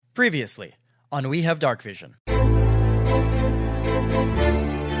Previously on We Have Darkvision.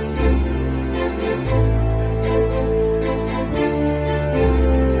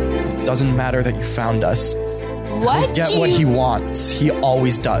 It doesn't matter that you found us. What? He'll get what he wants. He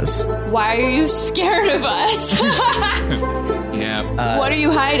always does. Why are you scared of us? Yeah. What are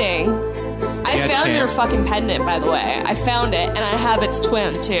you hiding? I found champ. your fucking pendant, by the way. I found it, and I have its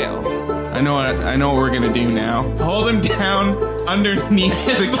twin, too. I know what we're gonna do now. Hold him down underneath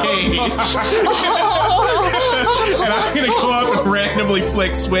the cage. And I'm gonna go up and randomly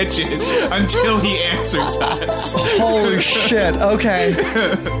flick switches until he answers us. Holy shit, okay.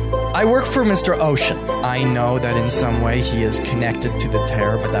 I work for Mr. Ocean. I know that in some way he is connected to the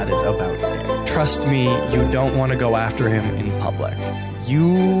terror, but that is about it. Trust me, you don't want to go after him in public.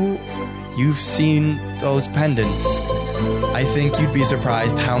 You've seen those pendants. I think you'd be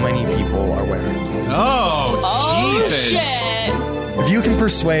surprised how many people are wearing them. Oh, Jesus. Shit! If you can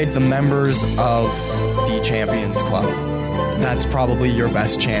persuade the members of the Champions Club, that's probably your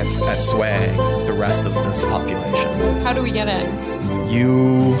best chance at swaying the rest of this population. How do we get in?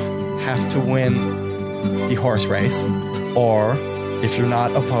 You have to win the horse race, or if you're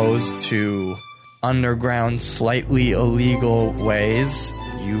not opposed to underground, slightly illegal ways,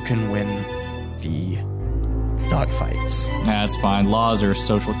 you can win the dogfights. That's fine. Laws are a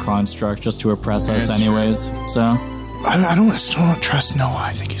social construct just to oppress us That's anyways. So I still don't trust Noah.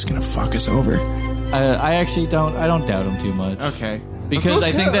 I think he's gonna fuck us over. I actually don't doubt him too much. Okay. Because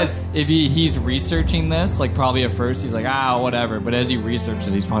I think that if he's researching this, like probably at first he's like, whatever. But as he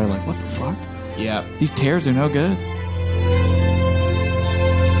researches, he's probably like, what the fuck? Yeah. These tears are no good.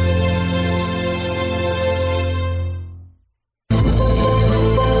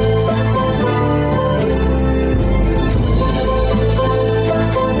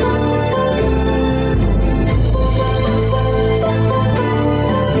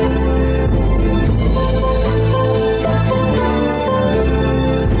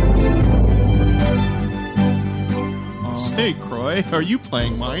 Hey, Kroy, are you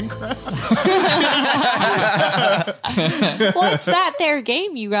playing Minecraft? What's that there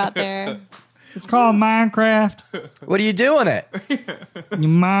game you got there? It's called Minecraft. What are you doing it? You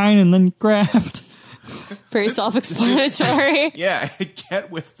mine and then you craft. Very self-explanatory. Yeah,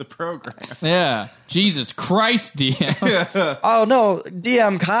 get with the program. Yeah. Jesus Christ, DM. Oh no,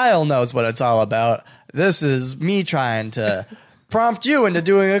 DM Kyle knows what it's all about. This is me trying to prompt you into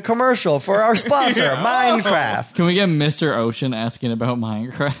doing a commercial for our sponsor, Minecraft. Can we get Mr. Ocean asking about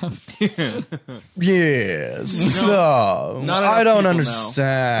Minecraft? Yes. So, not enough I don't people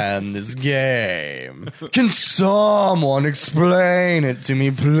understand this game. Can someone explain it to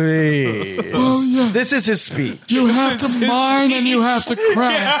me, please? Oh, yeah. This is his speech. You have to mine and you have to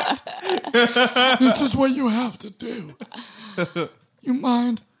craft. This is what you have to do. You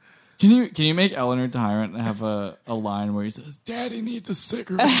mind? Can you make Eleanor Tyrant have a line where he says, "Daddy needs a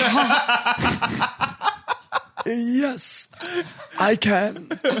cigarette"? Yes, I can.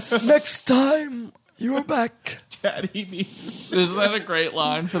 Next time you're back. Daddy needs a cigarette. Isn't that a great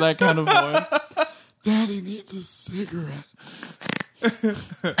line for that kind of voice? Daddy needs a cigarette.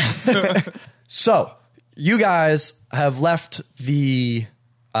 So, you guys have left the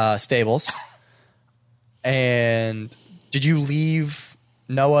stables, and did you leave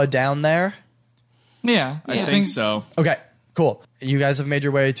Noah down there? Yeah, I think so. Okay, cool. You guys have made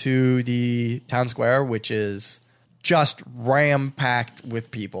your way to the town square, which is just ram-packed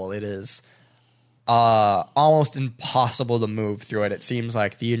with people. It is almost impossible to move through it. It seems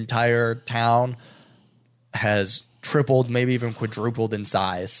like the entire town has tripled, maybe even quadrupled in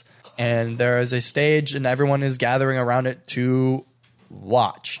size. And there is a stage, and everyone is gathering around it to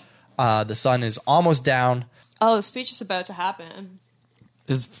watch. The sun is almost down. Oh, the speech is about to happen.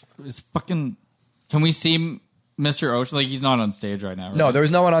 Is fucking... Can we see Mr. Ocean? Like, he's not on stage right now, right? No,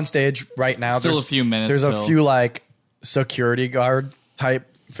 there's no one on stage right now. Still There's a few minutes There's still. a few, like, security guard type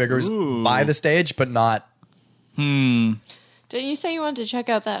figures by the stage, but not... Didn't you say you wanted to check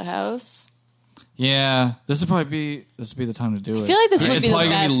out that house? Yeah, this would be the time to do it. I feel like this would be the probably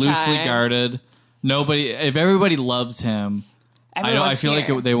best loosely time. guarded. Nobody... If everybody loves him, I feel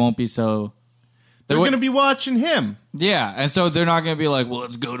here. like they won't be so... They're going to be watching him. Yeah, and so they're not going to be like, well,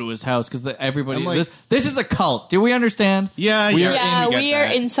 let's go to his house, because everybody... I'm like- this is a cult. Do we understand? Yeah, We yeah. are Yeah, we get we are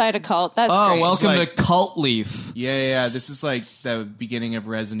that. inside a cult. That's Oh, great. welcome like- to Cult Leaf. Yeah. This is like the beginning of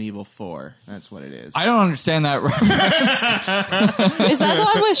Resident Evil 4. That's what it is. I don't understand that reference. Is that the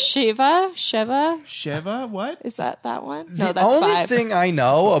one with Shiva? Sheva? What? Is that one? The No, that's only 5. thing I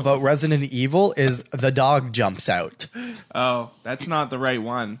know about Resident Evil is the dog jumps out. Oh, that's not the right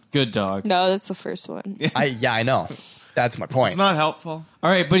one. Good dog. No, that's the first one. I know. That's my point. It's not helpful. All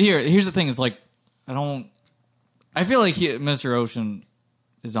right, but here's the thing: is like, I feel like Mr. Ocean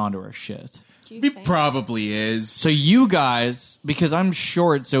is onto our shit. He probably is. So you guys, because I'm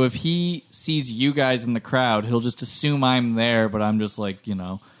short, so if he sees you guys in the crowd, he'll just assume I'm there, but I'm just like,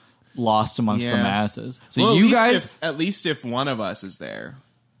 lost amongst the masses. So well, you guys, at least if one of us is there.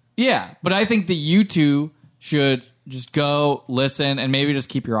 yeah. But I think that you two should just go listen and maybe just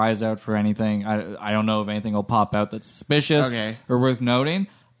keep your eyes out for anything. I don't know if anything will pop out that's suspicious or worth noting.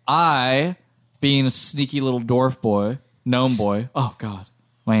 I, being a sneaky little dwarf gnome boy. Oh God.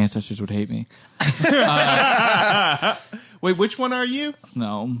 My ancestors would hate me. Wait, which one are you?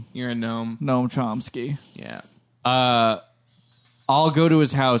 Gnome. You're a gnome. Gnome Chomsky. Yeah. I'll go to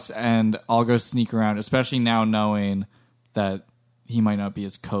his house and I'll go sneak around, especially now knowing that he might not be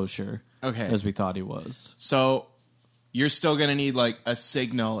as kosher as we thought he was. So you're still going to need like a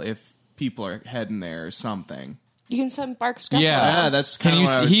signal if people are heading there or something. You can send Bark Scruffalo. Yeah, that's kind of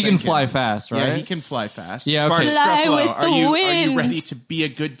what I was He can thinking. fly fast, right? Yeah, he can fly fast. Yeah, okay. Bart Fly Scruffalo, with the are you wind. ready to be a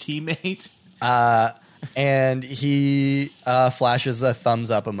good teammate? And he flashes a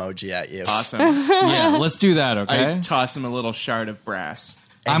thumbs up emoji at you. Awesome. Yeah, let's do that, okay? I toss him a little shard of brass.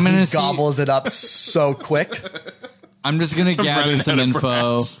 And I'm gonna he gobbles it up so quick. I'm just going to gather running some out of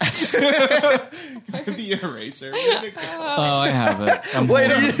info. The eraser. Oh, I have it. I'm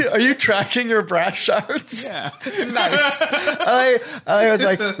Wait, holding are you tracking your brass shards? Yeah. Nice. I was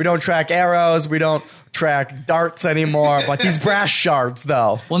like, we don't track arrows, we don't track darts anymore, but these brass shards,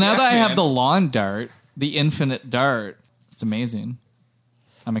 though. Well, now that I have the lawn dart, the infinite dart, it's amazing.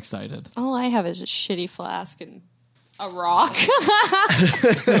 I'm excited. All I have is a shitty flask and a rock.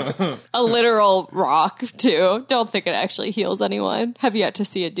 A literal rock, too. Don't think it actually heals anyone. Have yet to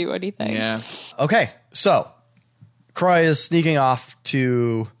see it do anything. Yeah. Okay, so Kroy is sneaking off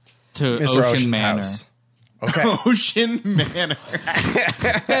to Mr. Ocean Ocean's Manor. house. Okay. Ocean Manor.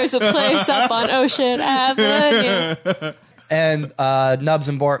 There's a place up on Ocean Avenue. And Nubz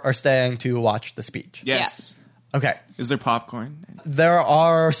and Bort are staying to watch the speech. Yes. Okay. Is there popcorn? There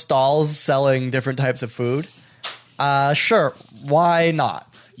are stalls selling different types of food. Sure, why not?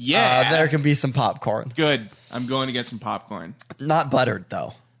 Yeah. There can be some popcorn. Good. I'm going to get some popcorn. Not buttered,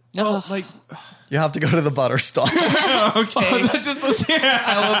 though. Well, like, You have to go to the butter stall. okay. That just was,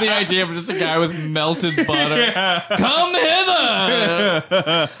 I love the idea of just a guy with melted butter. Come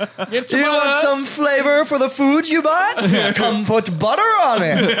hither! Get Do your you want butter. some flavor for the food you bought? Come put butter on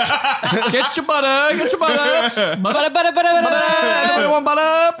it. Get your butter. Get your butter. Butter, butter, butter, butter, butter. Everyone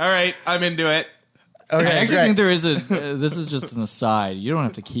butter. All right. I'm into it. Okay, I actually great. think there is this is just an aside. You don't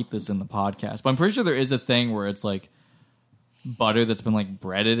have to keep this in the podcast, but I'm pretty sure there is a thing where it's like butter that's been like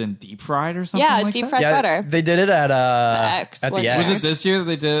breaded and deep fried or something. Yeah, like deep that? fried butter. They did it at X. at When- the X. Was it this year that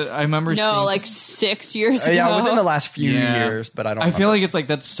they did? I remember. No, seeing like 6 years ago. Yeah, within the last few Yeah. years, but I don't. I feel remember. like it's like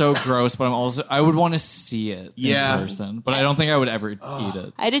that's so gross, but I would want to see it Yeah. in person, but I don't think I would ever eat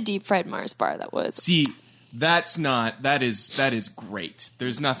it. I had a deep fried Mars bar that was. See, that is great.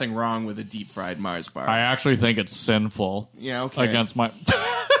 There's nothing wrong with a deep fried Mars bar. I actually think it's sinful. Yeah, okay. Against my.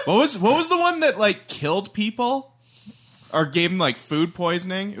 What was the one that like killed people or gave them like food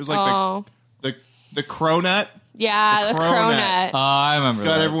poisoning? It was like Oh. the cronut Yeah, the cronut. cronut. I remember.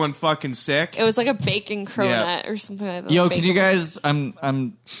 got that. everyone fucking sick. It was like a bacon cronut or something like that. Yo, Bacon can you was- guys?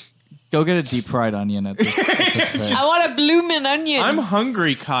 I'm. Go get a deep fried onion at this. place. I want a bloomin' onion. I'm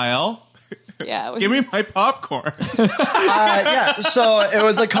hungry, Kyle. yeah, Give me my popcorn. yeah. So it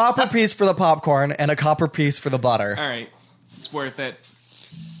was a copper piece for the popcorn and a copper piece for the butter. All right, it's worth it.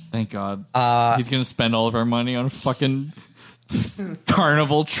 Thank God. He's gonna spend all of our money on fucking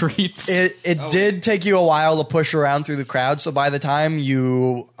carnival treats. It did take you a while to push around through the crowd, so by the time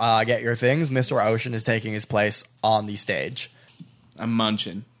you get your things, Mr. Ocean is taking his place on the stage. I'm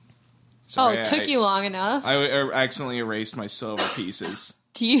munching. Oh, Sorry, it took you long enough. I accidentally erased my silver pieces.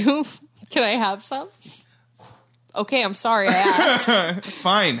 Do you? Can I have some? Okay, I'm sorry I asked.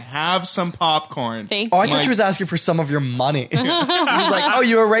 Fine, have some popcorn. Thank Oh, I you. thought she was asking for some of your money. He was like, "Oh,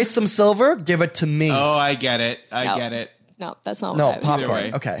 you erased some silver? Give it to me." Oh, I get it. I No. get it. No, that's not no, what I was Either popcorn.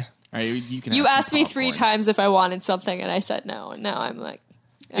 way. Okay. All right, you can. You have some asked me 3 popcorn. times if I wanted something, and I said no. And now I'm like,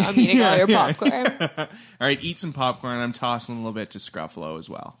 I'm eating all your popcorn. All right, eat some popcorn. I'm tossing a little bit to Scruffalo as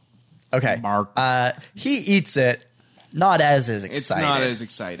well. Okay. Mark. He eats it. Not as exciting. It's not as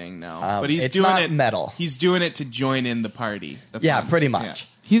exciting, no. But he's it's doing not it. metal. He's doing it to join in the party. The Yeah, fun. pretty much.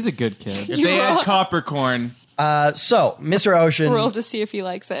 He's a good kid. If they had coppercorn, So Mr. Ocean Roll to see if he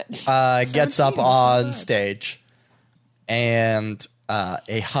likes it. gets up on stage, and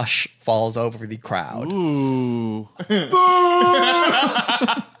a hush falls over the crowd. ooh,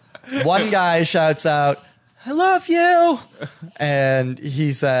 One guy shouts out, I love you. And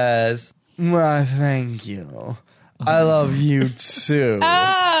he says, well, thank you. I love you too. He's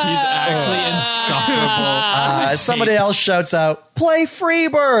actually insufferable. Somebody else shouts out, play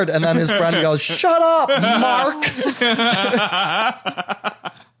Freebird. And then his friend goes, shut up, Mark.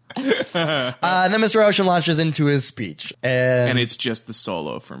 And then Mr. Ocean launches into his speech. And it's just the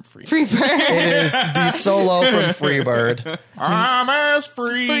solo from Freebird. It is the solo from Freebird. I'm as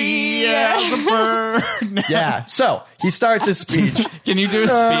free as a bird. Yeah, so he starts his speech. Can you do a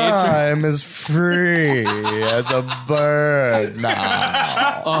speech? I'm as free as a bird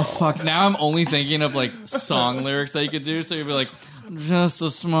now. Oh, fuck. Now I'm only thinking of, like, song lyrics that you could do. So you'd be like, just a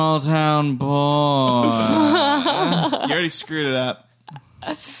small town boy. You already screwed it up.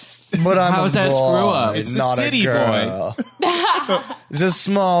 But I'm How a is that boy, screw up? It's not a city a girl. It's a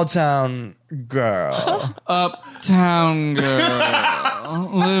small town girl. Uptown girl.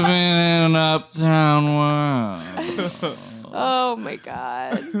 Living in an uptown world. Oh my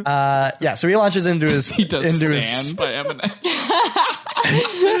god. Yeah, so he launches into his He does into Stand his by Eminem.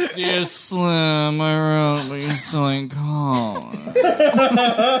 Dear Slim, I wrote, but you still ain't calling.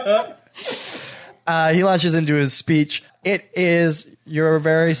 he launches into his speech. It is your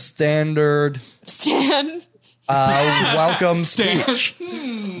very standard Stan. welcome speech.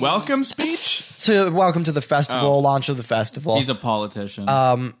 Welcome speech? Welcome to the festival, launch of the festival. He's a politician.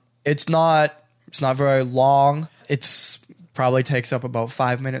 It's not very long. It's probably takes up about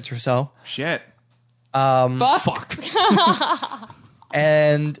 5 minutes or so. Shit. Fuck.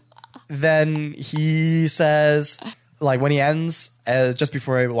 And then he says, like when he ends, just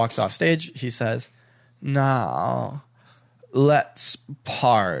before he walks off stage, he says, now let's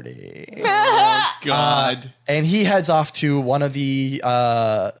party. God. And he heads off to one of the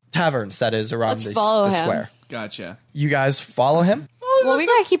taverns that is around Let's the follow him. square. Gotcha. You guys follow him? Well, we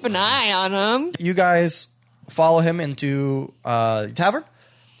gotta keep an eye on him. You guys follow him into the tavern.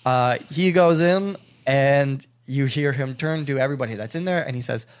 He goes in, and you hear him turn to everybody that's in there, and he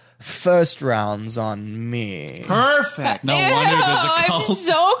says, first round's on me. Perfect. No wonder there's a I'm cult.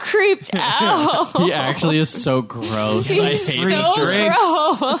 so creeped out. He actually is so gross. I He's hate so him.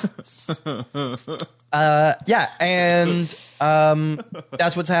 gross. Yeah, and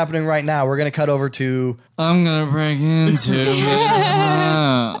that's what's happening right now. We're going to cut over to I'm gonna break into his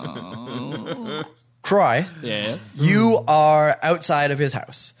house. Kroy. Yeah. You are outside of his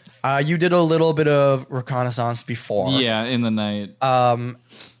house. You did a little bit of reconnaissance before. Yeah, in the night.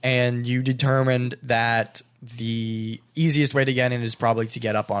 And you determined that the easiest way to get in is probably to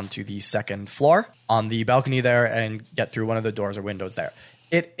get up onto the second floor on the balcony there and get through one of the doors or windows there.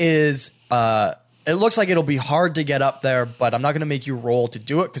 It is, it looks like it'll be hard to get up there, but I'm not going to make you roll to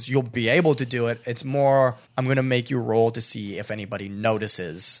do it because you'll be able to do it. It's more, I'm going to make you roll to see if anybody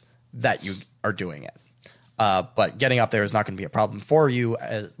notices that you are doing it. But getting up there is not going to be a problem for you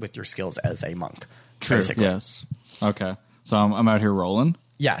with your skills as a monk. True. Basically. Yes. Okay. So I'm out here rolling.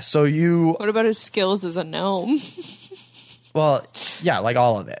 Yeah, so you... What about his skills as a gnome? Well, yeah, like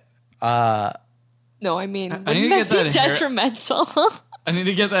all of it. No, I mean, I need wouldn't to that get be that hair- detrimental? I need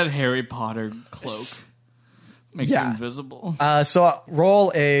to get that Harry Potter cloak. Makes Yeah. it invisible. So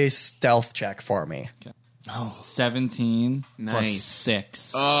roll a stealth check for me. 17 plus Nice.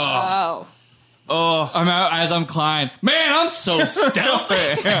 6. Oh. Oh. I'm out as I'm Klein. Man, I'm so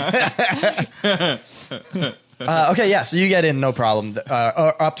stealthy. Okay, yeah, so you get in, no problem.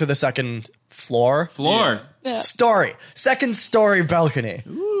 Up to the second floor. Floor. Yeah. Story. Second story balcony.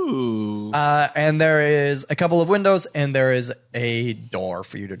 Ooh. And there is a couple of windows, and there is a door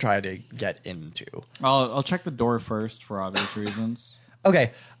for you to try to get into. I'll check the door first for obvious reasons. Okay,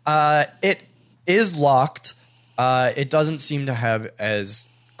 it is locked. It doesn't seem to have as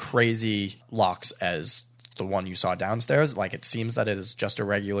crazy locks as the one you saw downstairs. Like, it seems that it is just a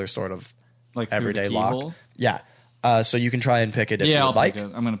regular sort of Like through everyday the lock. keyhole? Yeah. So you can try and pick it if you Yeah, would I'll like. pick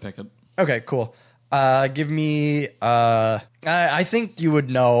it. I'm gonna pick it. Okay, cool. Give me. I think you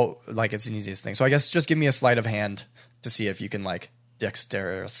would know. Like, it's the easiest thing. So I guess just give me a sleight of hand to see if you can like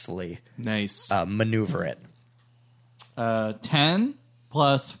dexterously Nice. maneuver it. 10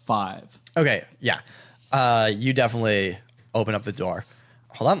 plus 5. Okay, yeah. You definitely open up the door.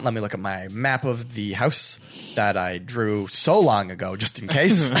 Hold on, let me look at my map of the house that I drew so long ago, just in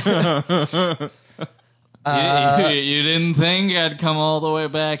case. You didn't think I'd come all the way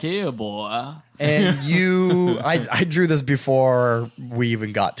back here, boy. And I drew this before we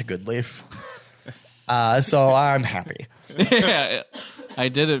even got to Goodleaf. So I'm happy. Yeah, I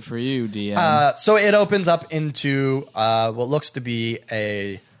did it for you, DM. So it opens up into what looks to be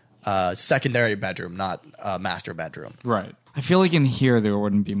a secondary bedroom, not a master bedroom. Right. I feel like in here there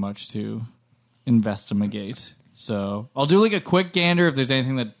wouldn't be much to investigate. So I'll do like a quick gander if there's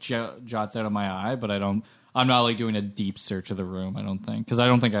anything that jots out of my eye, but I'm not like doing a deep search of the room, I don't think, because I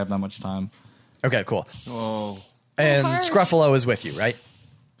don't think I have that much time. Okay, cool. Oh. And Scruffalo is with you, right?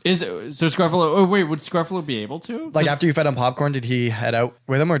 So Scruffalo? Oh wait, would Scruffalo be able to? Like after you fed him popcorn, did he head out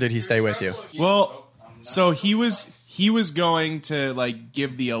with him or did he stay with you? Well, so he was going to like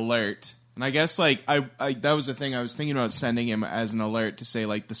give the alert, and I guess like I that was the thing I was thinking about sending him as an alert to say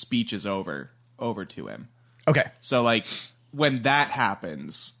like the speech is over to him. Okay. So like when that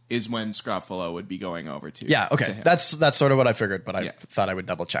happens is when Scruffalo would be going over to. Yeah. Okay. to him. That's sort of what I figured, but I thought I would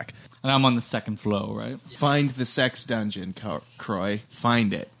double check. And I'm on the second floor, right? Find the sex dungeon, Kroy.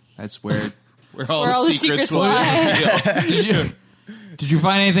 Find it. That's where all where all the the secrets secrets will lie. be revealed. Did you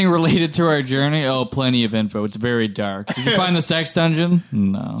find anything related to our journey? Oh, plenty of info. It's very dark. Did you find the sex dungeon?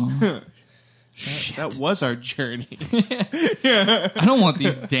 No. That was our journey. I don't want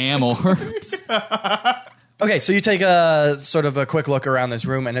these damn orbs. Okay, so you take a sort of a quick look around this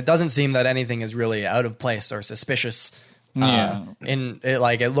room, and it doesn't seem that anything is really out of place or suspicious. Yeah.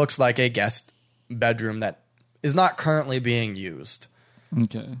 It looks like a guest bedroom that is not currently being used.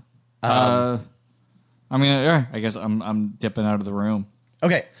 Okay. I guess I'm dipping out of the room.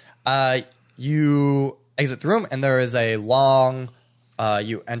 Okay, you exit the room, and there is a long.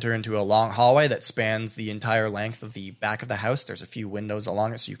 You enter into a long hallway that spans the entire length of the back of the house. There's a few windows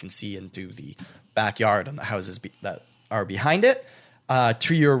along it, so you can see into the backyard and the houses that are behind it.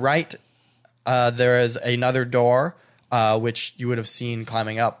 To your right, there is another door, which you would have seen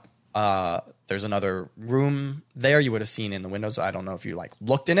climbing up. There's another room there you would have seen in the windows. I don't know if you like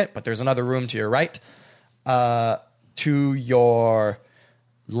looked in it, but there's another room to your right. To your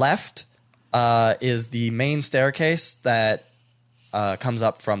left is the main staircase that comes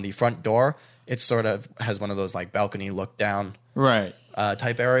up from the front door. It sort of has one of those like balcony look down Right.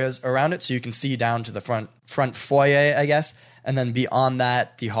 Type areas around it, so you can see down to the front foyer, I guess. And then beyond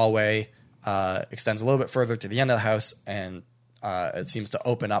that, the hallway extends a little bit further to the end of the house, and it seems to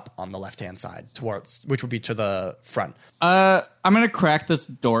open up on the left-hand side which would be to the front. I'm gonna crack this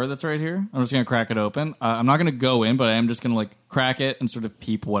door that's right here. I'm just gonna crack it open. I'm not gonna go in, but I am just gonna like crack it and sort of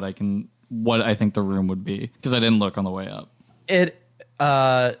peep what I think the room would be, because I didn't look on the way up. It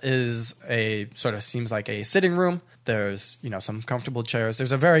is a sort of seems like a sitting room. There's, some comfortable chairs.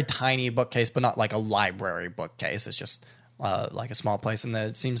 There's a very tiny bookcase, but not like a library bookcase. It's just like a small place. And then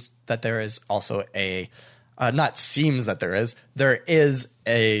it seems that there is also there is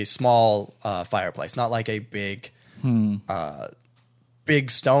a small fireplace, not like a big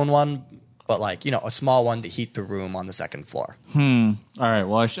stone one, but like, a small one to heat the room on the second floor. All right.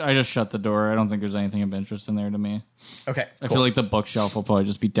 Well, I just shut the door. I don't think there's anything of interest in there to me. Okay, I cool. feel like the bookshelf will probably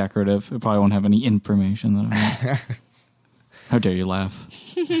just be decorative. It probably won't have any information that I want. How dare you laugh?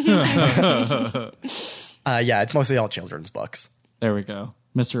 Yeah, it's mostly all children's books. There we go.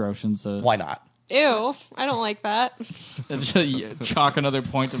 Mr. Ocean's Why not? Ew, I don't like that. chalk another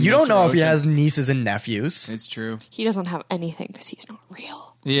point. You don't know if he has nieces and nephews. It's true. He doesn't have anything because he's not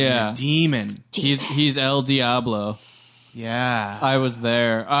real. Yeah. Demon. He's El Diablo. Yeah. I was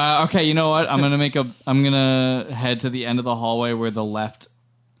there. Okay, you know what? I'm gonna head to the end of the hallway where I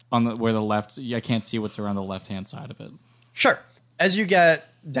can't see what's around the left-hand side of it. Sure. As you get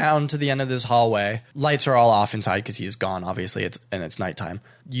down to the end of this hallway, lights are all off inside because he's gone, obviously, it's nighttime.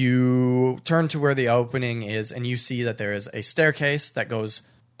 You turn to where the opening is, and you see that there is a staircase that goes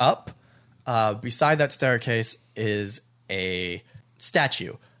up. Beside that staircase is a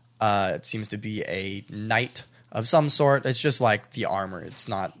statue. It seems to be a knight of some sort. It's just like the armor. It's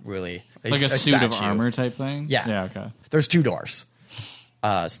not really Like a suit of armor type thing? Yeah. Yeah, okay. There's two doors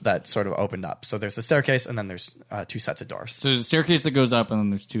that sort of opened up. So there's the staircase, and then there's two sets of doors. So there's a staircase that goes up, and then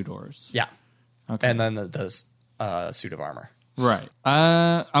there's two doors. Yeah. Okay. And then the suit of armor. Right.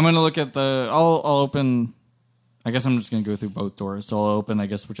 I'm going to look at I'll open... I guess I'm just going to go through both doors. So I'll open, I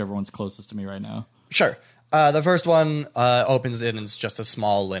guess, whichever one's closest to me right now. Sure. The first one opens in, and it's just a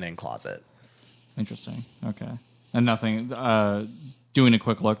small linen closet. Interesting. Okay. And nothing... doing a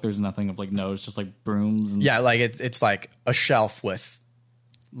quick look, there's nothing of, like, notes, just, like, brooms and... Yeah, like it's like a shelf with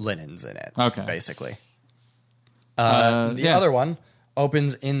linens in it. Okay. Basically. The other one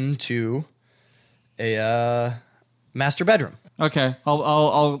opens into a master bedroom. Okay.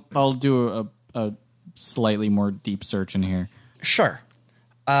 I'll do a slightly more deep search in here. Sure.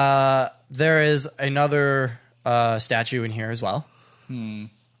 There is another statue in here as well.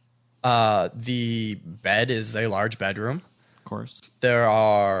 The bed is a large bedroom. Of course. There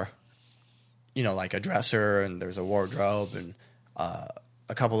are, like a dresser, and there's a wardrobe, and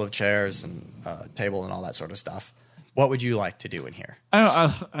a couple of chairs and a table and all that sort of stuff. What would you like to do in here?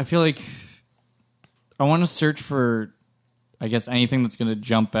 I feel like I want to search for, I guess, anything that's going to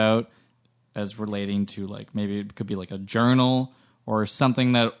jump out as relating to, like, maybe it could be like a journal or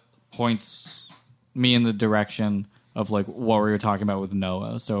something that points me in the direction of, like, what we were talking about with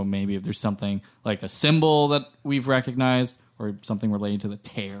Noah. So maybe if there's something like a symbol that we've recognized or something relating to the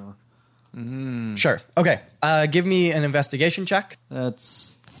tear. Sure. Okay. Give me an investigation check.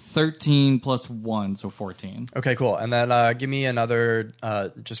 That's 13 plus 1, so 14. Okay, cool. And then give me another,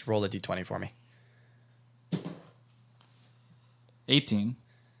 just roll a d20 for me. 18.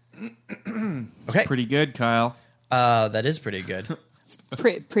 Okay. Pretty good, Kyle. That is pretty good.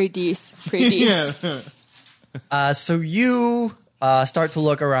 Pretty decent. So you start to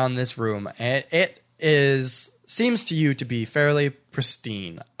look around this room, and it seems to you to be fairly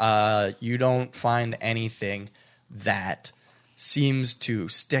pristine. You don't find anything that seems to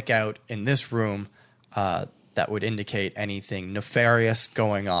stick out in this room that would indicate anything nefarious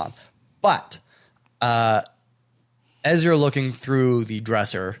going on. But as you're looking through the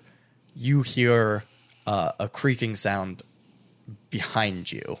dresser, you hear a creaking sound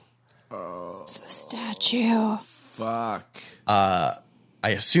behind you. It's the statue. Fuck. I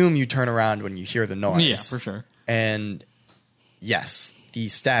assume you turn around when you hear the noise. Yeah, for sure. And yes, the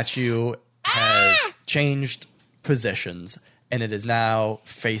statue has changed positions, and it is now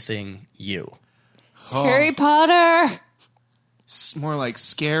facing you. Harry Potter. It's more like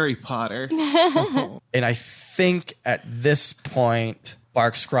Scary Potter. And I think at this point,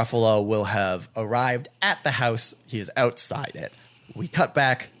 Bark Scruffalo will have arrived at the house. He is outside it. We cut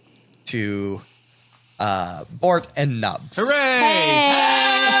back to Bort and Nubz. Hooray!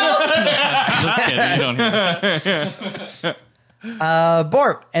 Just kidding. You don't hear it.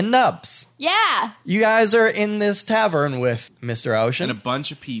 Bort and Nubz. Yeah. You guys are in this tavern with Mr. Ocean And a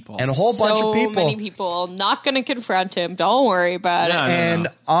bunch of people. and a whole bunch of people. So many people. Not going to confront him. Don't worry about it. No. And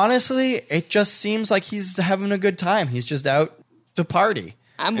honestly, it just seems like he's having a good time. He's just out to party.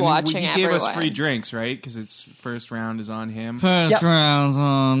 I'm And watching he everyone. gave us free drinks, right? Because it's first round is on him. First Yep. round's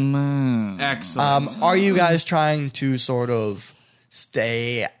on me. Excellent. Are you guys trying to sort of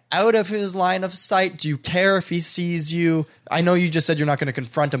stay out of his line of sight? Do you care if he sees you? I know you just said you're not going to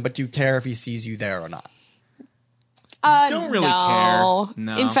confront him, but do you care if he sees you there or not? Don't really no. care.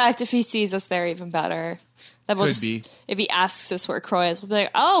 No. In fact, if he sees us there, even better. That will Could just, be. If he asks us where Kroy is, we'll be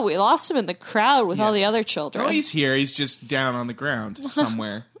like, oh, we lost him in the crowd with all the other children. Oh, he's here. He's just down on the ground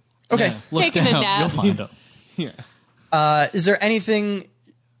somewhere. Okay. Look Taking a down, nap. you'll find him. Yeah. Is there anything...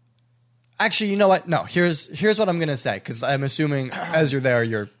 Actually, you know what? No, here's what I'm going to say, because I'm assuming as you're there,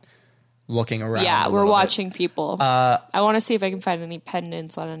 you're looking around. Yeah, a we're little bit. watching people. I want to see if I can find any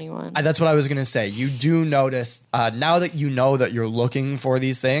pendants on anyone. That's what I was going to say. You do notice, now that you know that you're looking for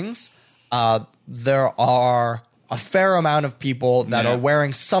these things, there are a fair amount of people that Yeah. are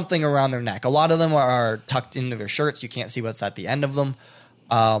wearing something around their neck. A lot of them are tucked into their shirts. You can't see what's at the end of them.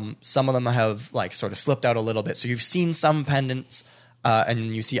 Some of them have like sort of slipped out a little bit. So you've seen some pendants,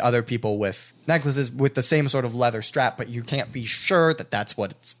 and you see other people with necklaces with the same sort of leather strap, but you can't be sure that that's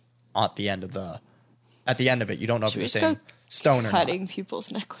what it's at the end of it. You don't know if Should they're we just saying go stone or not. Cutting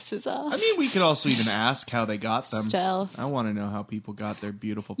people's necklaces off. I mean, we could also even ask how they got them. Stealth. I want to know how people got their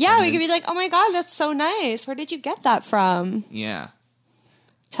beautiful Yeah, we could be pendants. like, oh my god, that's so nice. Where did you get that from? Yeah.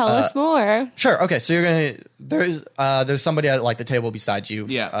 Tell us more. Sure. Okay. So there's somebody at like the table beside you.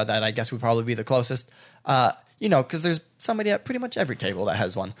 Yeah. That I guess would probably be the closest. Because there's somebody at pretty much every table that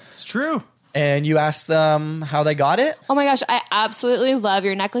has one. It's true. And you ask them how they got it. Oh my gosh, I absolutely love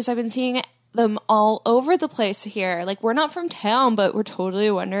your necklace. I've been seeing them all over the place here. Like, we're not from town, but we're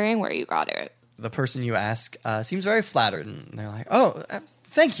totally wondering where you got it. The person you ask seems very flattered, and they're like, "Oh,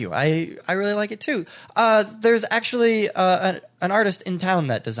 thank you. I really like it too. There's actually an artist in town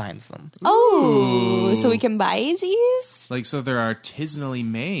that designs them." Oh, so we can buy these? Like, so they're artisanally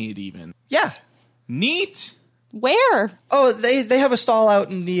made, even. Yeah. Neat. Where? Oh, they have a stall out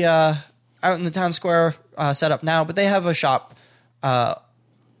in the town square set up now, but they have a shop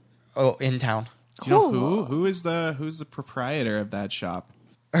in town. Do you know Cool. who's the proprietor of that shop?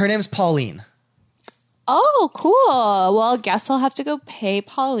 Her name's Pauline. Oh, cool. Well, I guess I'll have to go pay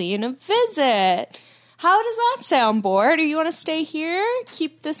Pauline a visit. How does that sound, Bort? Do you want to stay here?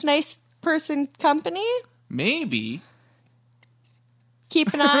 Keep this nice person company? Maybe.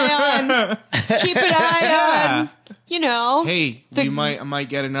 Keep an eye on, you know. Hey, I might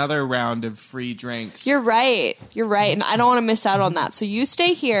get another round of free drinks. You're right. And I don't want to miss out on that. So you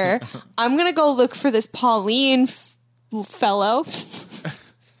stay here. I'm going to go look for this Pauline fellow.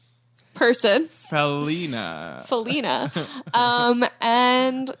 person, Felina.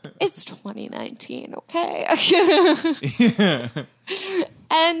 and it's 2019, okay?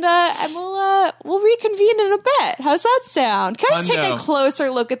 And we'll reconvene in a bit. How's that sound? Can I just take a closer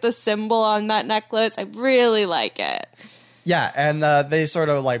look at the symbol on that necklace? I really like it. Yeah, and they sort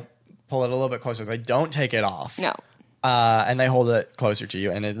of like pull it a little bit closer. They don't take it off. No. And they hold it closer to you,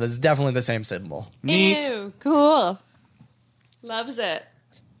 and it is definitely the same symbol. Neat. Ew, cool. Loves it.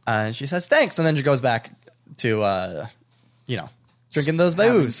 And she says thanks, and then she goes back to, drinking those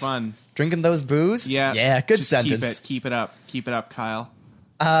booze. Fun. Drinking those booze? Yeah. Yeah, good Just sentence. Keep it up. Keep it up, Kyle.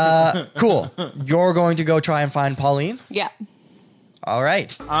 Cool. You're going to go try and find Pauline? Yeah. All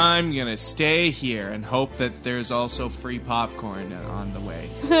right. I'm going to stay here and hope that there's also free popcorn on the way.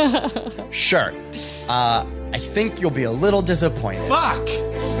 Sure. I think you'll be a little disappointed. Fuck!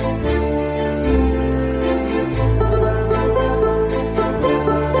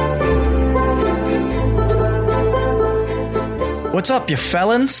 What's up, you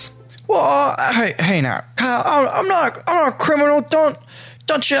felons? Well, hey now, Kyle. I'm not a criminal. Don't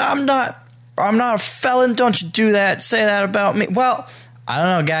you? I'm not a felon. Don't you do that? Say that about me. Well, I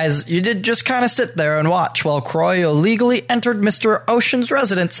don't know, guys. You did just kind of sit there and watch while Kroy illegally entered Mr. Ocean's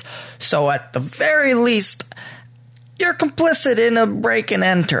residence. So at the very least, you're complicit in a break and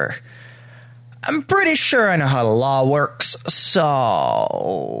enter. I'm pretty sure I know how the law works.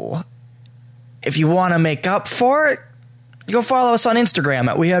 So if you want to make up for it, you go follow us on Instagram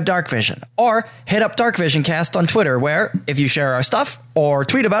at We Have Darkvision, or hit up Darkvision Cast on Twitter, where if you share our stuff or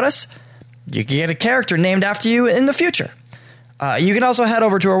tweet about us, you can get a character named after you in the future. You can also head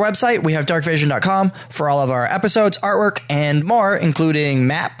over to our website, wehavedarkvision.com, for all of our episodes, artwork, and more, including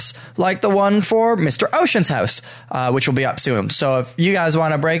maps like the one for Mr. Ocean's house, which will be up soon. So if you guys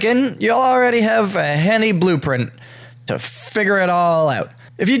want to break in, you'll already have a handy blueprint to figure it all out.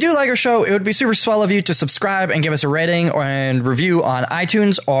 If you do like our show, it would be super swell of you to subscribe and give us a rating and review on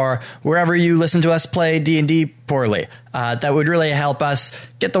iTunes or wherever you listen to us play D&D poorly. That would really help us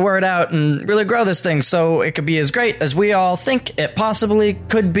get the word out and really grow this thing so it could be as great as we all think it possibly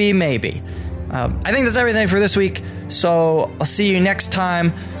could be, maybe. I think that's everything for this week, so I'll see you next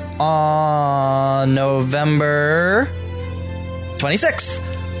time on November 26th.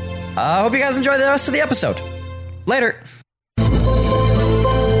 I hope you guys enjoy the rest of the episode. Later.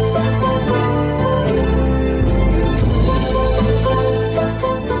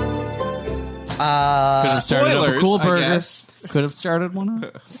 Could have started up a cool I burger. guess. Could have started one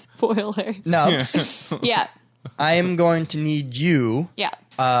up. Spoiler. Nubz, Yeah. I am going to need you, Yeah.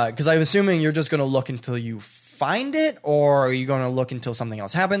 because I'm assuming you're just going to look until you find it, or are you going to look until something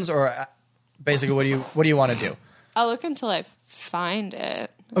else happens, or basically, what do you want to do? I'll look until I find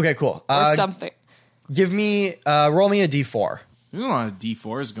it. Okay, cool. Or something. Give me, roll me a d4. There's a lot of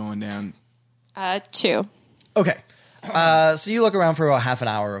D4s going down. 2. Okay, so you look around for about half an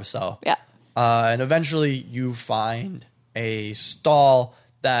hour or so. Yeah. And eventually you find a stall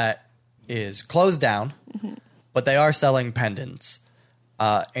that is closed down, but they are selling pendants.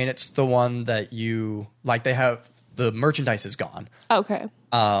 And it's the one that you, like, they have, the merchandise is gone. Okay.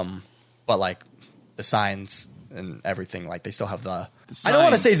 But, like, the signs and everything, like, they still have the I don't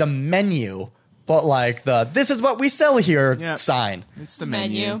want to say the menu, but, like, this is what we sell here sign. It's the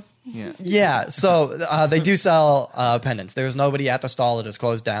menu. Yeah. Yeah, so they do sell pendants. There's nobody at the stall. It is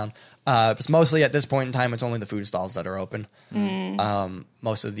closed down. It's mostly at this point in time, it's only the food stalls that are open.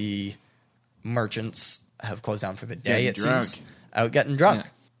 Most of the merchants have closed down for the day, Getting drunk. seems. Out getting drunk.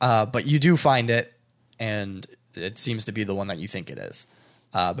 But you do find it, and it seems to be the one that you think it is.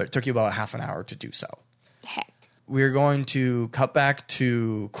 But it took you about half an hour to do so. Heck. We're going to cut back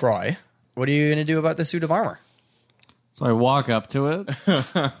to Kroy. What are you going to do about the suit of armor? So I walk up to it.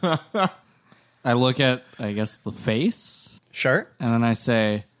 I look at, I guess, the face. Sure. And then I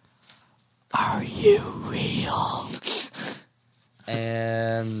say, "Are you real?"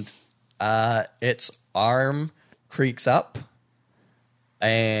 And its arm creaks up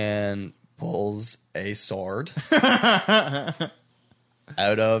and pulls a sword out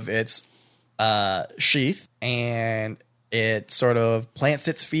of its sheath, and it sort of plants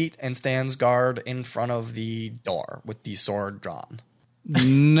its feet and stands guard in front of the door with the sword drawn.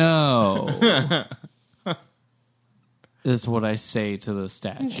 No. Is what I say to the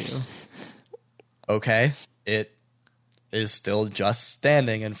statue. Okay. It is still just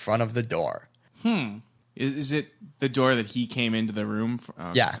standing in front of the door. Is it the door that he came into the room for?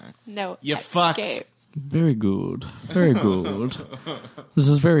 Okay. Yeah. No. You fucked. escape. Very good. Very good. This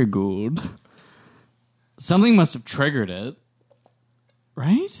is very good. Something must have triggered it.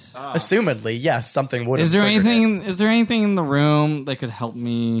 Right? Assumedly, yes, something would have Is there triggered anything it. is there anything in the room that could help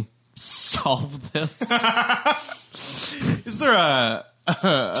me solve this? Is there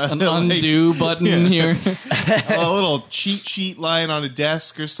An undo button here? a little cheat sheet lying on a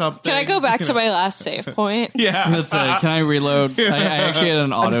desk or something? Can I go back to my last save point? Yeah. That's it. Can I reload? I actually had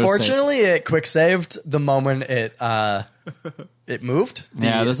an auto Unfortunately, it quick saved the moment it moved.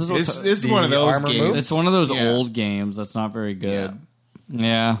 Yeah, this is This is one of those armor games. moved. It's one of those Yeah. old games that's not very good.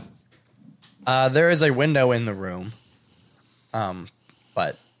 Yeah. There is a window in the room.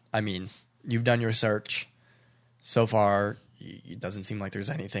 But I mean, you've done your search. So far, it doesn't seem like there's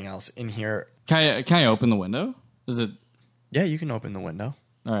anything else in here. Can I open the window? Is it? Yeah, you can open the window.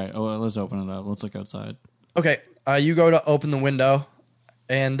 All right. Oh, let's open it up. Let's look outside. Okay, you go to open the window,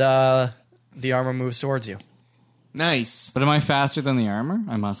 and the armor moves towards you. Nice. But am I faster than the armor?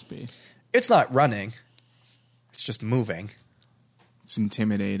 I must be. It's not running. It's just moving. It's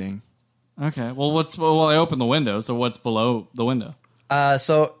intimidating. Okay. Well, I opened the window, so what's below the window?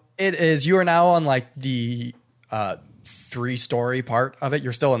 So it is. You are now on like the 3-story part of it.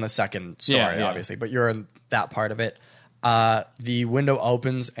 You're still in the second story, Yeah. obviously, but you're in that part of it. The window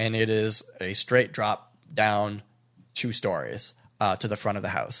opens, and it is a straight drop down 2 stories to the front of the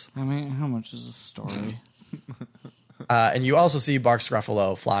house. I mean, how much is a story? And you also see Bark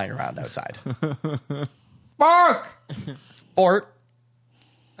Scruffalo flying around outside. Bark! Bort,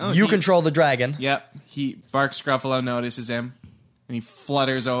 Oh, you he- control the dragon. Yep. Bark Scruffalo notices him, and he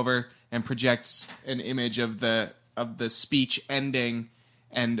flutters over and projects an image of the speech ending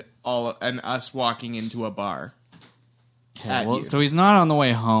and us walking into a bar. At you. So he's not on the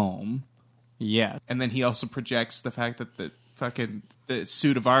way home yet. And then he also projects the fact that the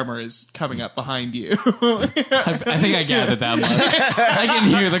suit of armor is coming up behind you. I think I gathered that much. I can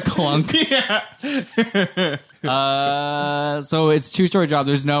hear the clunk. Yeah. So it's 2-story drop.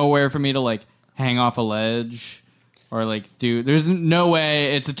 There's nowhere for me to like hang off a ledge or like do. There's no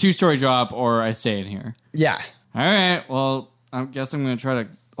way. It's a 2-story drop, or I stay in here. Yeah. All right. Well, I guess I'm gonna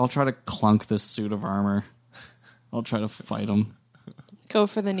I'll try to clunk this suit of armor. I'll try to fight him. Go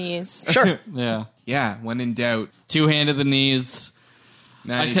for the knees. Sure. Yeah. Yeah, when in doubt. 2-handed the knees.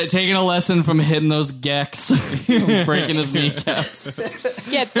 Nice. Taking a lesson from hitting those gecks, breaking his kneecaps.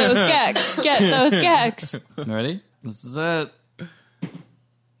 Get those gecks. Get those gecks. Ready? This is it.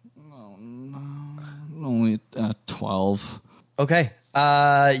 Oh no! Only 12. Okay.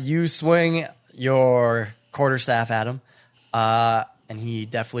 You swing your quarterstaff at him, and he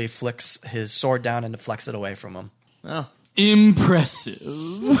definitely flicks his sword down and deflects it away from him. Oh. Impressive.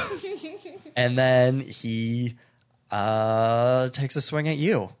 And then he takes a swing at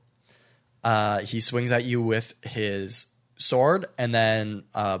you. He swings at you with his sword and then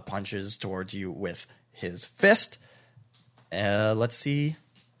punches towards you with his fist. Let's see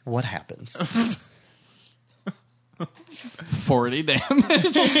what happens. 40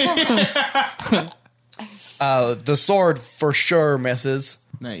 damage. The sword for sure misses,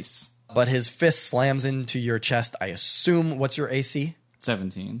 Nice. but his fist slams into your chest. I assume, what's your AC?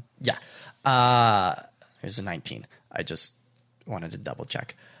 17. Yeah. Here's a 19. I just wanted to double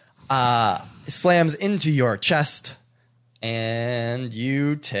check. It slams into your chest, and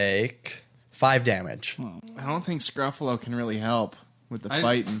you take 5 damage. I don't think Scruffalo can really help with the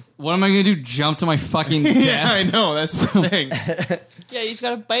fighting. What am I going to do? Jump to my fucking death? Yeah, I know. That's the thing. Yeah, he's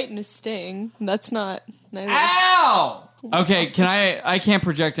got a bite and a sting. That's not. Ow! Okay, I can't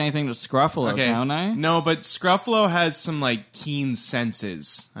project anything to Scruffalo, Okay. can I? No, but Scruffalo has some like keen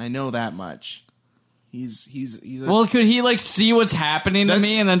senses. I know that much. He's a, Well, could he like see what's happening to That's-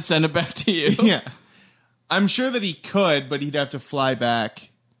 me and then send it back to you? yeah. I'm sure that he could, but he'd have to fly back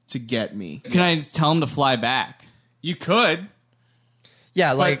to get me. Can I just tell him to fly back? You could.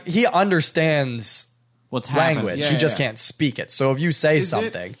 Yeah, like he understands What's happening? language. Yeah, he just yeah. can't speak it. So if you say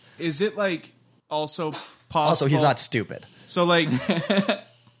something, Is it like also possible? also he's not stupid. So like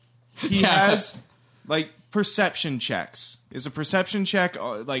he has like perception checks. Is a perception check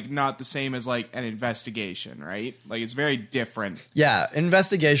like not the same as like an investigation, right? Like it's very different. Yeah,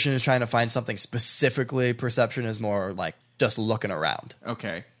 investigation is trying to find something specifically. Perception is more like just looking around.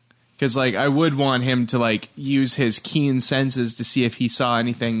 Okay. Because like I would want him to like use his keen senses to see if he saw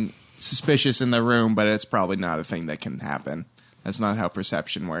anything suspicious in the room, but it's probably not a thing that can happen. That's not how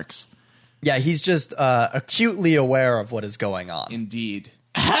perception works. Yeah, he's just acutely aware of what is going on. Indeed.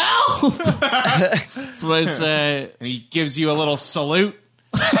 That's what I say. And he gives you a little salute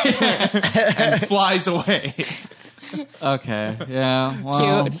and flies away. Okay, yeah.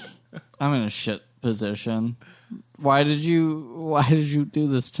 Well, Cute. I'm in a shit position. Why did you do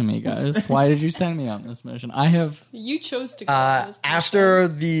this to me, guys? Why did you send me on this mission? You chose to go on this After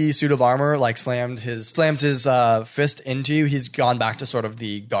the suit of armor like slams his fist into you, he's gone back to sort of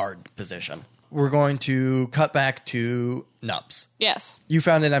the guard position. We're going to cut back to Nubz. Yes. You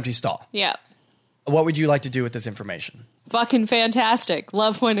found an empty stall. Yeah. What would you like to do with this information? Fucking fantastic.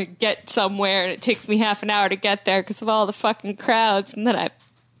 Love when I get somewhere and it takes me half an hour to get there because of all the fucking crowds, and then I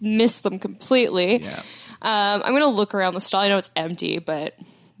miss them completely. Yeah. I'm going to look around the stall. I know it's empty, but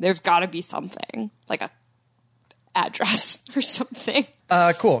there's got to be something, like a address or something.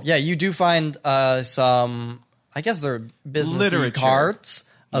 Cool. Yeah, you do find some, I guess they're business Literature. cards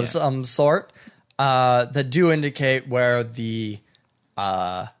of some sort that do indicate where the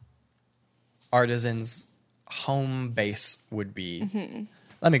artisan's home base would be. Mm-hmm.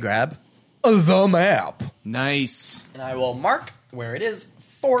 Let me grab the map. Nice. And I will mark where it is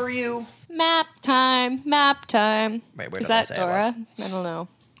for you. Map time. Wait, where Is did I that say it Dora? was? I don't know.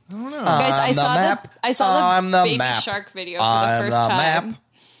 I don't know. Guys, I saw the baby map. shark video for the first time. Map.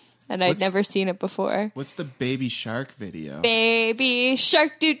 And I'd never seen it before. What's the baby shark video? Baby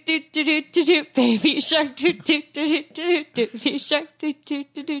shark do do do do do do. Baby shark do do do do do. Baby shark do do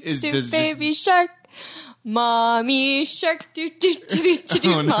do do do. Baby shark. Mommy shark do do do do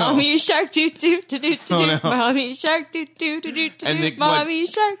do. Oh, no. Mommy shark do do do do do. Oh, no. Mommy shark do do do do And do. the- Mommy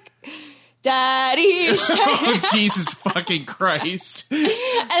shark. Daddy shark. Oh, Jesus fucking Christ. And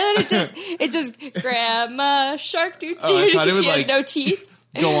then it just Grandma shark do do. I thought it would, She has like- no teeth.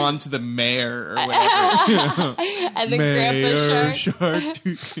 Go on to the mayor or whatever. And then Grandpa shark.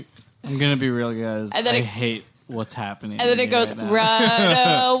 I'm gonna be real, guys. And then I it- hate what's happening. And then to it me goes, right now.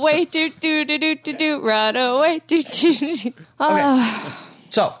 run away, do do do do do do, run away, do do do do. Oh,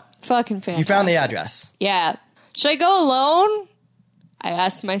 So, fucking fantastic. you found the address. Yeah. Should I go alone? I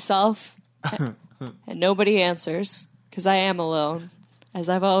asked myself, and nobody answers, because I am alone, as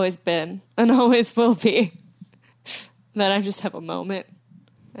I've always been, and always will be. Then I just have a moment,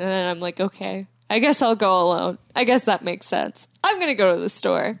 and then I'm like, okay, I guess I'll go alone. I guess that makes sense. I'm going to go to the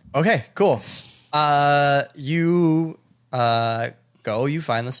store. Okay, cool. You you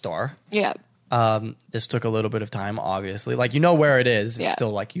find the store. Yeah. This took a little bit of time, obviously. Like, you know where it is. It's Yeah.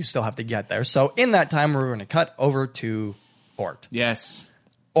 still like you still have to get there. So in that time, we're going to cut over to Bort. Yes.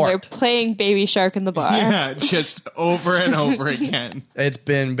 They're Bort. playing Baby Shark in the bar. Yeah, just over and over again. It's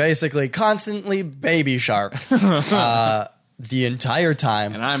been basically constantly Baby Shark the entire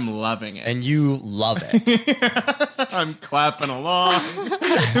time, And I'm loving it. and you love it. I'm clapping along.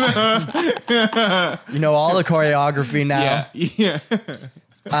 You know all the choreography now. Yeah.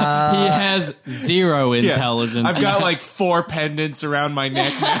 He has zero intelligence. I've got like 4 pendants around my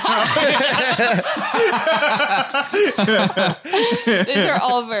neck now. These are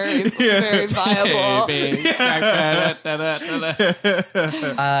all very, very viable.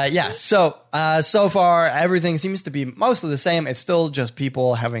 Yeah. So far, everything seems to be mostly the same. It's still just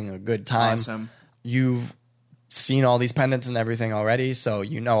people having a good time. Awesome. You've seen all these pendants and everything already, so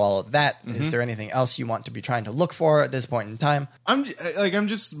you know all of that. Is there anything else you want to be trying to look for at this point in time? I'm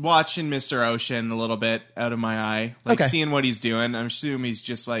just watching Mr. Ocean a little bit out of my eye, like Okay. seeing what he's doing. I'm assuming he's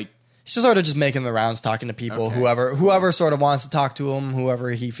just like, He's just sort of just making the rounds, talking to people, Okay. whoever sort of wants to talk to him,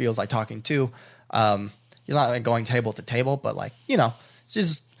 whoever he feels like talking to. He's not like going table to table, but like, you know,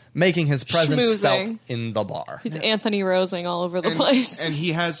 just making his presence Schmoozing. felt in the bar. He's Anthony Rosing all over the place. and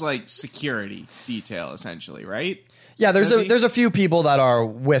he has like security detail essentially, right? Yeah, Does he? there's a few people that are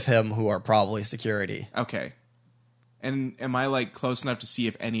with him who are probably security. Okay. And am I like close enough to see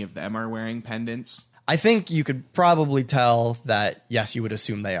if any of them are wearing pendants? I think you could probably tell that, yes, you would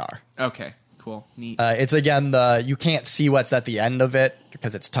assume they are. Okay, cool, neat. It's again you can't see what's at the end of it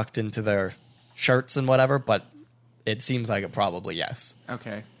because it's tucked into their shirts and whatever, but it seems like it probably yes.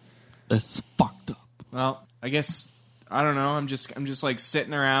 Okay. This is fucked up. Well, I guess I don't know. I'm just like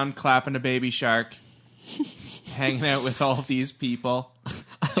sitting around clapping to Baby Shark, hanging out with all of these people.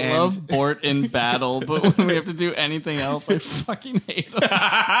 I love Bort in battle, but when we have to do anything else, I fucking hate him.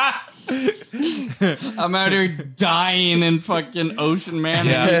 I'm out here dying in fucking Ocean Man.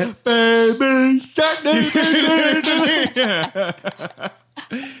 Yeah. Baby shark.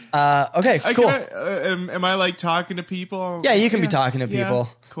 Okay, cool. Am I like talking to people? Yeah, you can be talking to Yeah, people.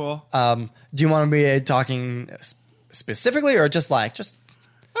 Cool. Do you want to be talking specifically or just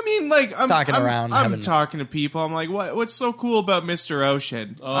I mean, like I'm talking around, I'm having- talking to people. I'm like, what's so cool about Mr.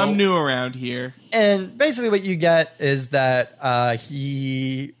 Ocean? I'm new around here. and basically what you get is that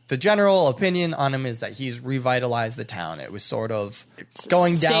the general opinion on him is that he's revitalized the town. It was sort of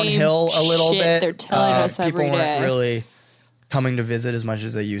going Same downhill a little shit bit. they're telling us people every weren't day. really coming to visit as much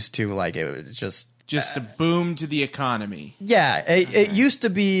as they used to. Like, it was just Just a boom to the economy. Yeah, it used to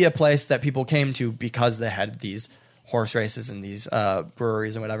be a place that people came to because they had these horse races and these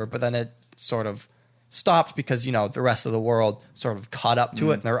breweries and whatever, but then it sort of stopped because, you know, the rest of the world sort of caught up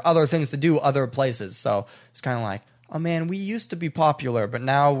to it, and there are other things to do other places. So it's kind of like, oh man, we used to be popular, but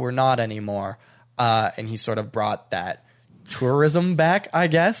now we're not anymore. And he sort of brought that tourism back, I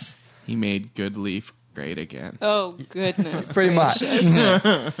guess. He made Goodleaf great again. Oh, goodness. Pretty much. This is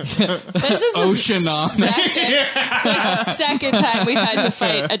the second time we've had to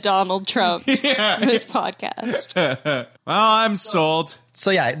fight a Donald Trump in this podcast. Well, I'm sold.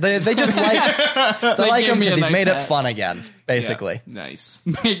 So yeah, they just like him because he's made it fun again, basically. Yeah, nice.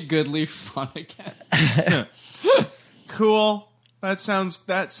 Make Goodleaf fun again. Cool. That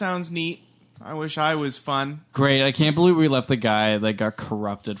sounds neat. I wish I was fun. Great. I can't believe we left the guy that got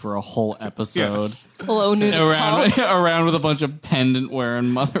corrupted for a whole episode Alone in a cult. around with a bunch of pendant wearing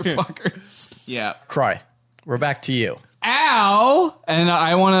motherfuckers. Yeah. Kroy, we're back to you. Ow! And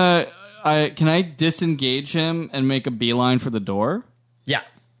I want to... can I disengage him and make a beeline for the door? Yeah.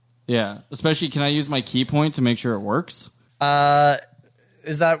 Yeah. Especially, can I use my key point to make sure it works?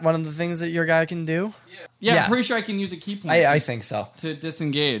 Is that one of the things that your guy can do? Yeah, I'm pretty sure I can use a key point. I think so. To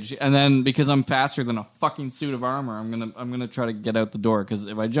disengage, and then because I'm faster than a fucking suit of armor, I'm gonna try to get out the door. Because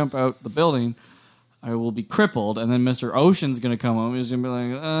if I jump out the building, I will be crippled, and then Mr. Ocean's gonna come home. He's gonna be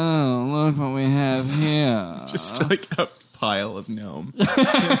like, "Oh, look what we have here!" Just like a pile of gnome.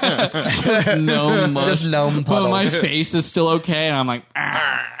 Gnome, Just gnome but puddles. my face is still okay, and I'm like,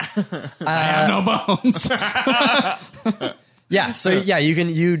 I have no bones. Yeah, so yeah,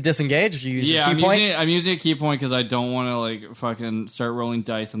 you disengage, you use your key point. I'm using a key point because I don't want to like fucking start rolling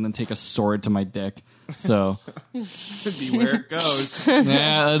dice and then take a sword to my dick. So Could be where it goes.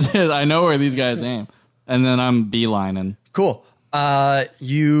 yeah, that's it. I know where these guys aim, and then I'm beelining. Cool.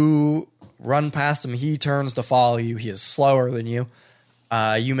 You run past him. He turns to follow you. He is slower than you.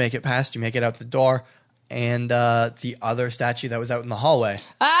 You make it past. You make it out the door, and the other statue that was out in the hallway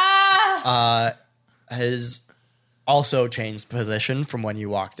has also changed position from when you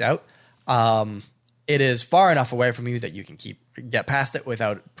walked out. It is far enough away from you that you can get past it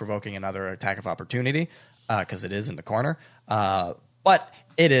without provoking another attack of opportunity, because it is in the corner. But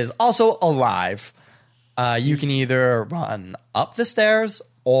it is also alive. You can either run up the stairs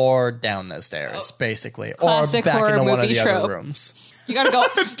or down the stairs, basically, Classic or back horror into one of movie the trope. other rooms. You gotta go.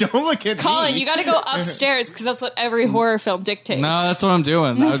 Don't look at Colin, me. you gotta go upstairs because that's what every horror film dictates. No, that's what I'm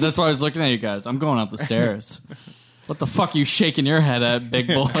doing. That's why I was looking at you guys. I'm going up the stairs. What the fuck are you shaking your head at, big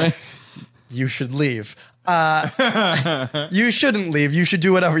boy? You should leave. You shouldn't leave. You should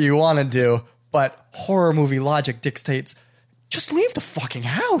do whatever you want to do. But horror movie logic dictates, just leave the fucking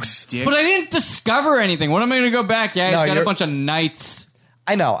house. Dicks. But I didn't discover anything. What am I going to go back? Yeah, No, he's got a you're- bunch of knights.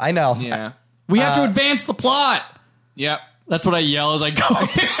 I know. Yeah. We have to advance the plot. Yep. That's what I yell as I go up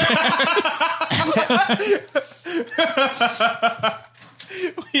the stairs.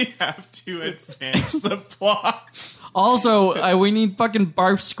 We have to advance the plot. Also, we need fucking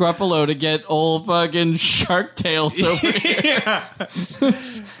Barf Scruffalo to get old fucking Shark Tails over here.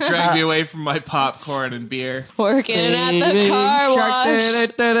 Drag me away from my popcorn and beer. Working at the car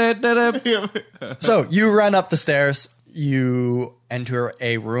wash. So you run up the stairs. You enter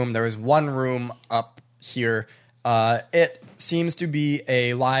a room. There is one room up here. It seems to be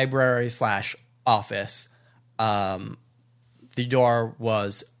a library / office. The door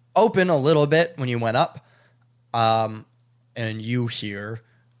was open a little bit when you went up. And you hear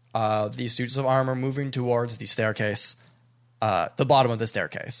these suits of armor moving towards the staircase, the bottom of the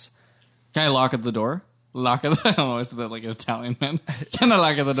staircase. Can I lock at the door? Lock at the I don't know, is that like an Italian man? Can I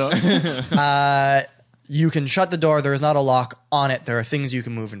lock at the door? You can shut the door. There is not a lock on it. There are things you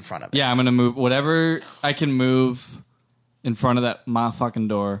can move in front of it. Yeah, I'm going to move whatever I can move in front of that motherfucking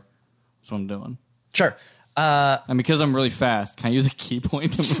door. That's what I'm doing. Sure. And because I'm really fast, can I use a key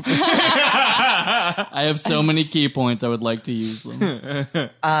point to move? I have so many key points, I would like to use them.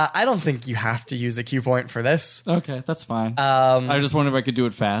 I don't think you have to use a key point for this. Okay, that's fine. I just wondered if I could do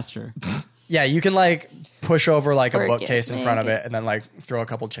it faster. Yeah, you can like push over like a Work bookcase it, in front of make it and then like throw a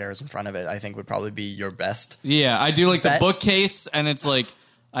couple chairs in front of it. I think would probably be your best. Yeah, I do like the Bet. bookcase, and it's like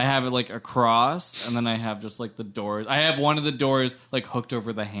I have it like across, and then I have just like the doors. I have one of the doors like hooked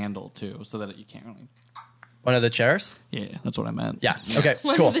over the handle too, so that you can't really. One of the chairs? Yeah, that's what I meant. Yeah. Okay,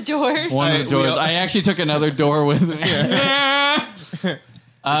 One cool. of the doors. One of the doors. I actually took another door with me.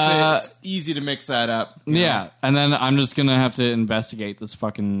 It's easy to mix that up. Yeah, and then I'm just gonna have to investigate this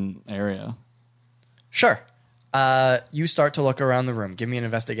fucking area. Sure. You start to look around the room. Give me an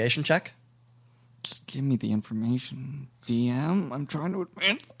investigation check. Just give me the information, DM. I'm trying to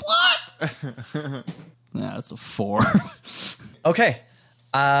advance the plot. Yeah, that's a 4. Okay.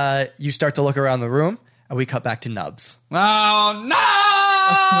 You start to look around the room, and we cut back to Nubz. Oh, no!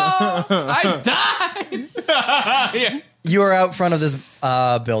 I died! You are out front of this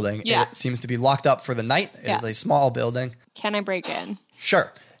building. Yeah. It seems to be locked up for the night. It is a small building. Can I break in?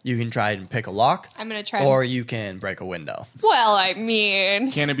 Sure. You can try and pick a lock. I'm going to try. Or you can break a window. Well, I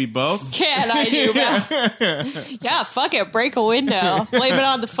mean, Can it be both? can I do that? Yeah, fuck it. Break a window. Blame it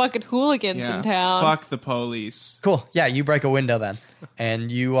on the fucking hooligans in town. Fuck the police. Cool. Yeah, you break a window then.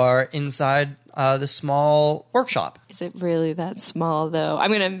 And you are inside the small workshop. Is it really that small, though? I'm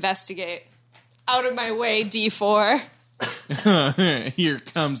going to investigate. Out of my way, D4. Here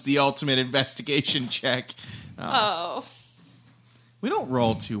comes the ultimate investigation check. Oh. We don't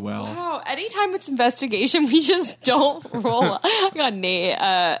roll too well. Wow. Anytime it's investigation, we just don't roll. I got an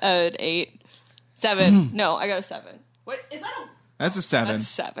 8. 7. No, I got a 7. What is that? That's a 7. That's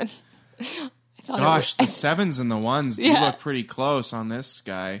 7. I thought Gosh, the 7s and the 1s do Yeah. look pretty close on this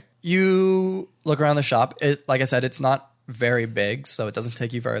guy. You look around the shop. Like I said, it's not very big, so it doesn't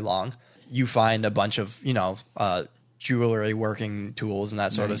take you very long. You find a bunch of, jewelry working tools and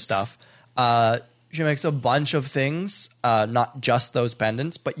that sort of stuff. She makes a bunch of things, not just those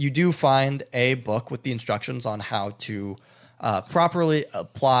pendants, but you do find a book with the instructions on how to properly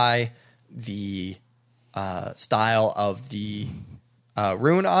apply the style of the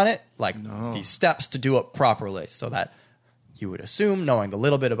rune on it, like the steps to do it properly, so that you would assume, knowing the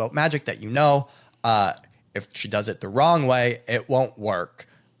little bit about magic that you know, if she does it the wrong way, it won't work.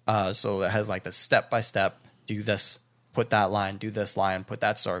 So it has like the step-by-step, do this, put that line, do this line, put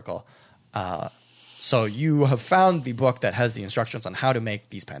that circle. So you have found the book that has the instructions on how to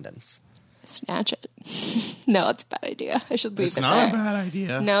make these pendants. Snatch it. No, it's a bad idea. I should leave It's it not there. a bad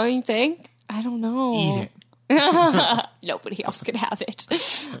idea. No, you think? I don't know. Eat it. Nobody else could have it.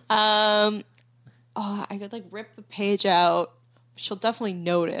 I could like rip the page out. She'll definitely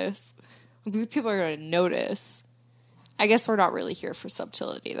notice. People are going to notice. I guess we're not really here for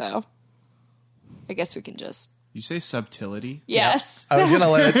subtlety, though. I guess we can just... You say subtlety? Yes. I was going to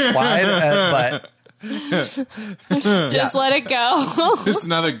let it slide, but Just let it go. It's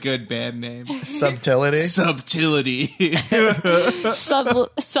another good band name. subtlety. Subtlety.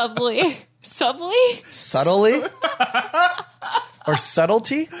 Subtly. Subtly? Or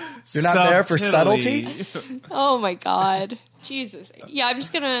subtlety? You're not there for subtlety? Oh my god. Jesus. Yeah, I'm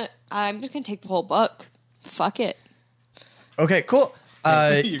just gonna take the whole book. Fuck it. Okay, cool.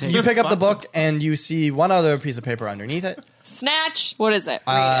 You're You pick up the book and you see one other piece of paper underneath it. Snatch. What is it?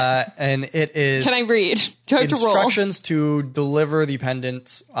 Read it. And it is Can I read? Do I have to roll? instructions to deliver the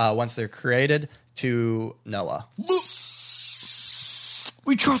pendants once they're created to Noah.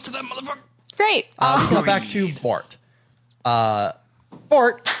 We trusted that motherfucker. Great. Cut back to Bort.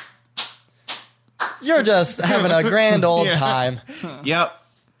 Bort, you're just having a grand old time. Yep.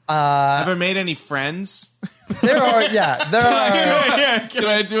 Ever made any friends? There are. Can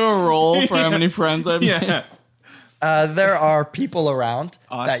I do a roll for how many friends I've made? There are people around that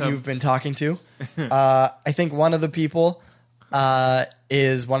Awesome. you've been talking to. I think one of the people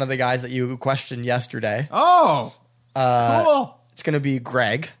is one of the guys that you questioned yesterday. Oh, cool. It's going to be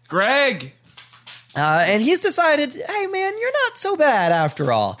Greg. Greg. And he's decided, hey, man, you're not so bad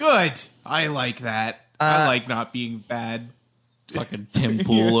after all. Good. I like that. I like not being bad. Fucking Tim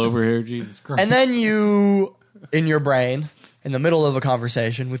Pool over here, Jesus Christ. And then you, in your brain, in the middle of a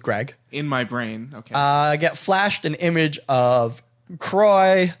conversation with Greg, In my brain. Okay. get flashed an image of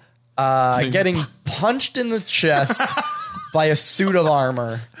Kroy getting punched in the chest by a suit of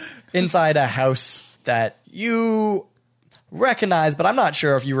armor inside a house that you recognize, but I'm not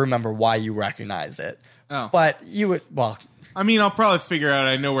sure if you remember why you recognize it. Oh. But you would, well, I mean, I'll probably figure out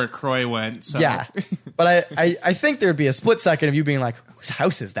I know where Kroy went. So. yeah. But I think there'd be a split second of you being like, whose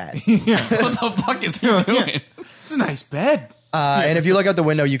house is that? What the fuck is he doing? It's a nice bed. And if you look out the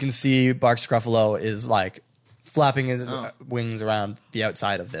window, you can see Bark Scruffalo is like flapping his wings around the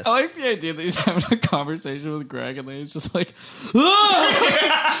outside of this. I like the idea that he's having a conversation with Greg and then he's just like,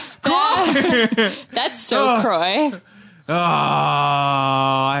 That's so Kroy. Oh,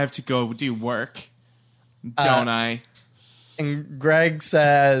 I have to go do work. Don't I? And Greg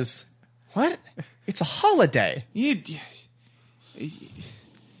says, what? It's a holiday.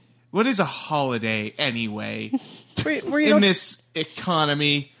 What is a holiday anyway? Where you In don't, this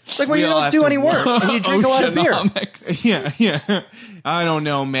economy. it's like where we you all don't have do to any work and you drink a lot of beer. Oceanomics. Yeah. I don't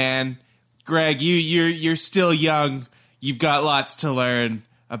know, man. Greg, you're still young. You've got lots to learn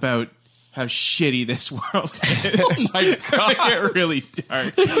about how shitty this world is. Oh my God. I get really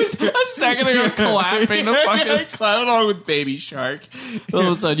dark. A second ago, clapping the fucking. Clown along with Baby Shark. All of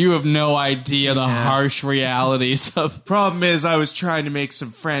a sudden, you have no idea the harsh realities of. Problem is, I was trying to make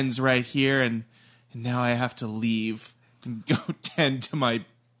some friends right here, and now I have to leave and go tend to my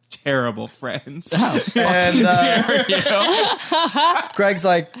terrible friends. And Dare you. Greg's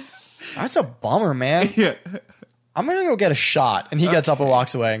like, that's a bummer, man. Yeah. I'm going to go get a shot. And he gets up and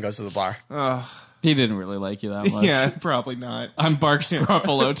walks away and goes to the bar. He didn't really like you that much. Yeah, probably not. I'm Bark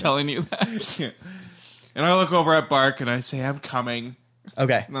Scruffalo telling you that. Yeah. And I look over at Bark and I say, I'm coming.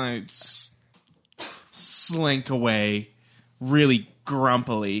 Okay. And I slink away really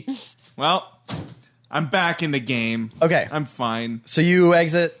grumpily. Well, I'm back in the game. Okay. I'm fine. So you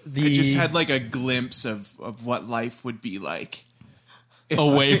exit the... I just had like a glimpse of what life would be like.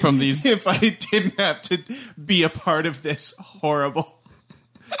 Away from these. If I didn't have to be a part of this horrible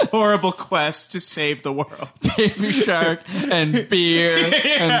quest to save the world. Baby Shark and beer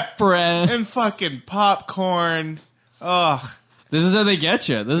and friends. And fucking popcorn. Ugh. This is how they get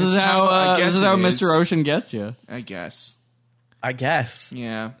you. This is It's how how- I guess this is how it is. Mr. Ocean gets you. I guess. Yeah.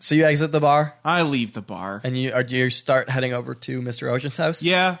 Yeah. So you exit the bar I leave the bar. and you start heading over to Mr. Ocean's house?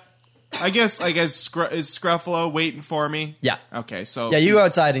 Yeah. I guess is Scruffalo waiting for me? Yeah. Okay, so Yeah, you go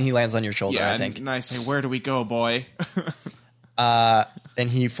outside and he lands on your shoulder, yeah, I think. and I say, "Where do we go, boy?" And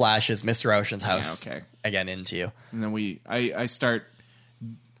he flashes Mr. Ocean's house okay. again into you. And then I start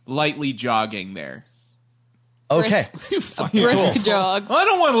lightly jogging there. Okay. Brisk jog. Well, I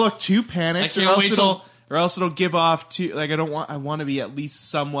don't want to look too panicked, I can't wait till- or else it'll give off too. Like I want to be at least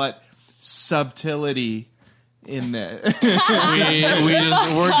somewhat subtlety in there. We're getting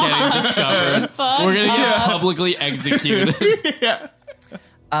discovered. We're gonna get publicly executed.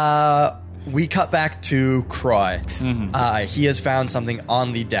 We cut back to Kroy. He has found something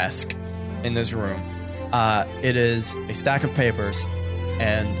on the desk in this room. It is a stack of papers,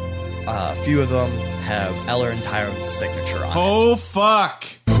 and a few of them have Eller and Tyrant's signature on it. Oh fuck!